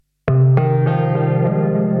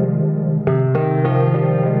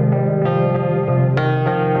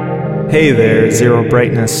Hey there, Zero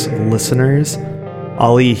Brightness listeners.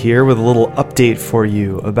 Ali here with a little update for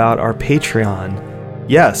you about our Patreon.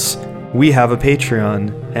 Yes, we have a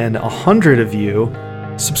Patreon, and 100 of you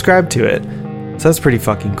subscribe to it. So that's pretty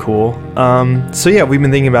fucking cool. So yeah, we've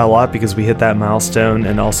been thinking about it a lot because we hit that milestone,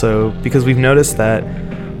 and also because we've noticed that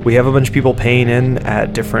we have a bunch of people paying in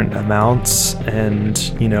at different amounts and,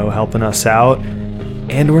 helping us out,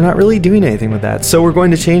 and we're not really doing anything with that. So we're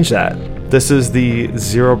going to change that. This is the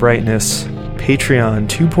Zero Brightness Patreon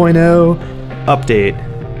 2.0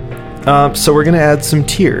 update. So we're going to add some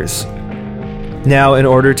tiers. Now, in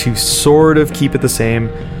order to sort of keep it the same,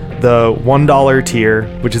 the $1 tier,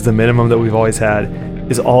 which is the minimum that we've always had,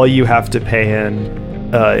 is all you have to pay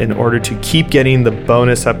in order to keep getting the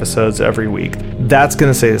bonus episodes every week. That's going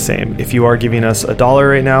to stay the same. If you are giving us $1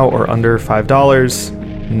 right now or under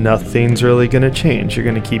 $5, nothing's really going to change. You're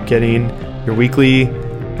going to keep getting your weekly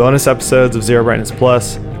bonus episodes of Zero Brightness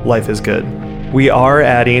Plus. Life is good. We are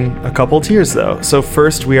adding a couple tiers though. So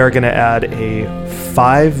first we are going to add a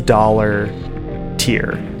 $5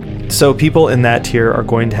 tier. So people in that tier are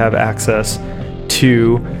going to have access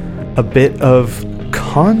to a bit of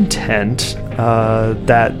content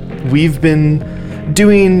that we've been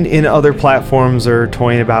doing in other platforms or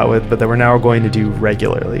toying about with, but that we're now going to do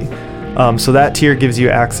regularly. So that tier gives you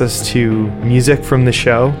access to music from the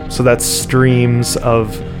show. So that's streams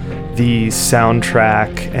of the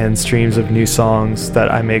soundtrack and streams of new songs that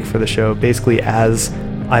I make for the show, basically as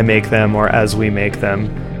I make them or as we make them.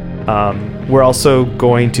 We're also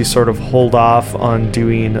going to sort of hold off on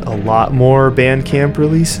doing a lot more Bandcamp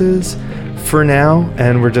releases for now,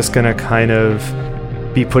 and we're just going to kind of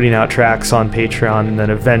be putting out tracks on Patreon, and then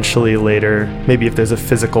eventually later, maybe if there's a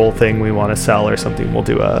physical thing we want to sell or something, we'll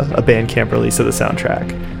do a Bandcamp release of the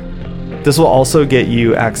soundtrack. This will also get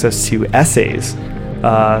you access to essays.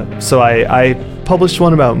 So I published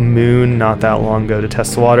one about Moon not that long ago to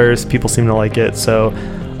test the waters. People seem to like it, so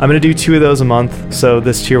I'm going to do 2 of those a month. So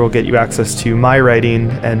this tier will get you access to my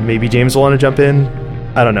writing, and maybe James will want to jump in.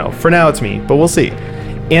 I don't know. For now, it's me, but we'll see.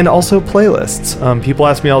 And also playlists. People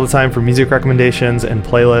ask me all the time for music recommendations and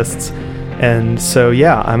playlists. And so,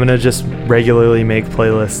 yeah, I'm going to just regularly make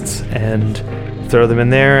playlists and throw them in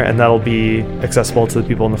there, and that'll be accessible to the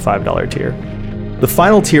people in the $5 tier. The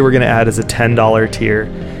final tier we're going to add is a $10 tier,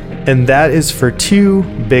 and that is for 2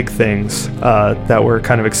 big things that we're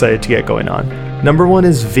kind of excited to get going on. Number 1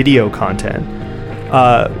 is video content.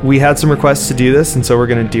 We had some requests to do this, and so we're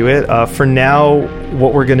going to do it. For now,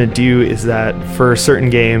 what we're going to do is that for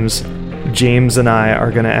certain games, James and I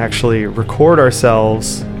are going to actually record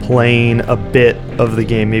ourselves playing a bit of the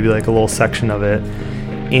game, maybe like a little section of it,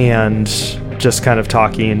 and just kind of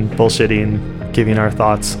talking, bullshitting, giving our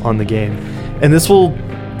thoughts on the game. And this will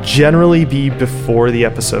generally be before the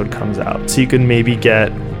episode comes out, so you can maybe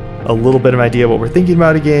get a little bit of idea what we're thinking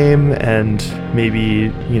about a game, and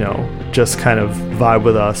maybe, just kind of vibe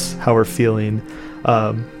with us, how we're feeling.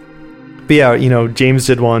 But yeah, James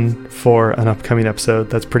did one for an upcoming episode.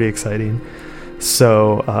 That's pretty exciting.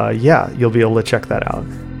 So yeah, you'll be able to check that out.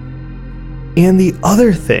 And the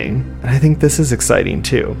other thing, and I think this is exciting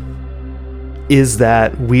too, is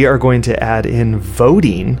that we are going to add in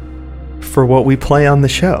voting for what we play on the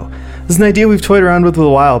show. This is an idea we've toyed around with a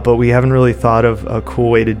while, but we haven't really thought of a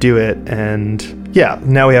cool way to do it. And yeah,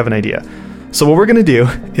 now we have an idea. So what we're going to do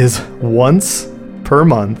is once per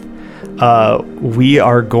month, we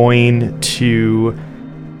are going to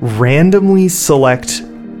randomly select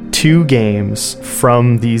 2 games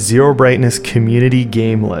from the Zero Brightness community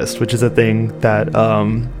game list, which is a thing that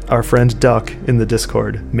our friend Duck in the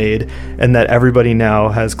Discord made, and that everybody now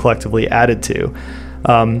has collectively added to.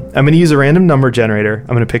 I'm going to use a random number generator.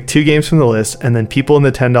 I'm going to pick 2 games from the list, and then people in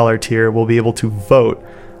the $10 tier will be able to vote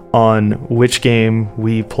on which game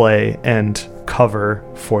we play and cover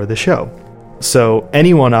for the show. So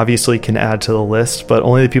anyone obviously can add to the list, but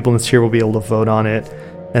only the people in this tier will be able to vote on it.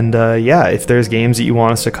 And yeah, if there's games that you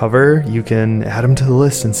want us to cover, you can add them to the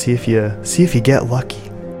list and see if you get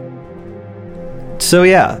lucky. So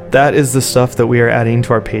yeah, that is the stuff that we are adding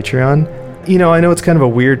to our Patreon. I know it's kind of a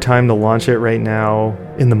weird time to launch it right now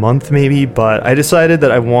in the month maybe, but I decided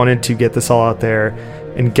that I wanted to get this all out there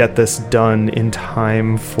and get this done in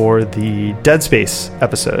time for the Dead Space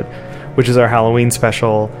episode, which is our Halloween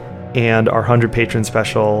special and our 100 patron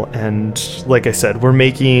special. And like I said, we're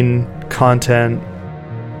making content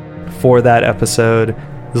for that episode.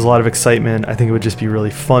 There's a lot of excitement. I think it would just be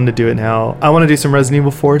really fun to do it now. I want to do some Resident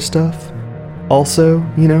Evil 4 stuff also,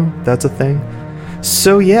 that's a thing.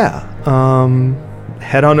 So yeah,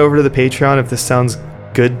 head on over to the Patreon if this sounds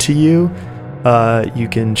good to you. you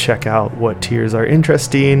can check out what tiers are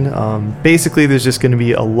interesting. Basically, there's just going to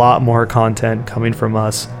be a lot more content coming from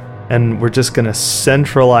us, and we're just going to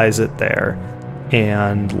centralize it there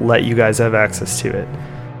and let you guys have access to it.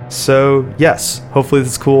 So yes, hopefully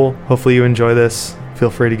this is cool. Hopefully you enjoy this. Feel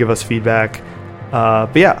free to give us feedback.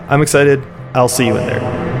 But yeah, I'm excited. I'll see you in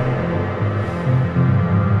there.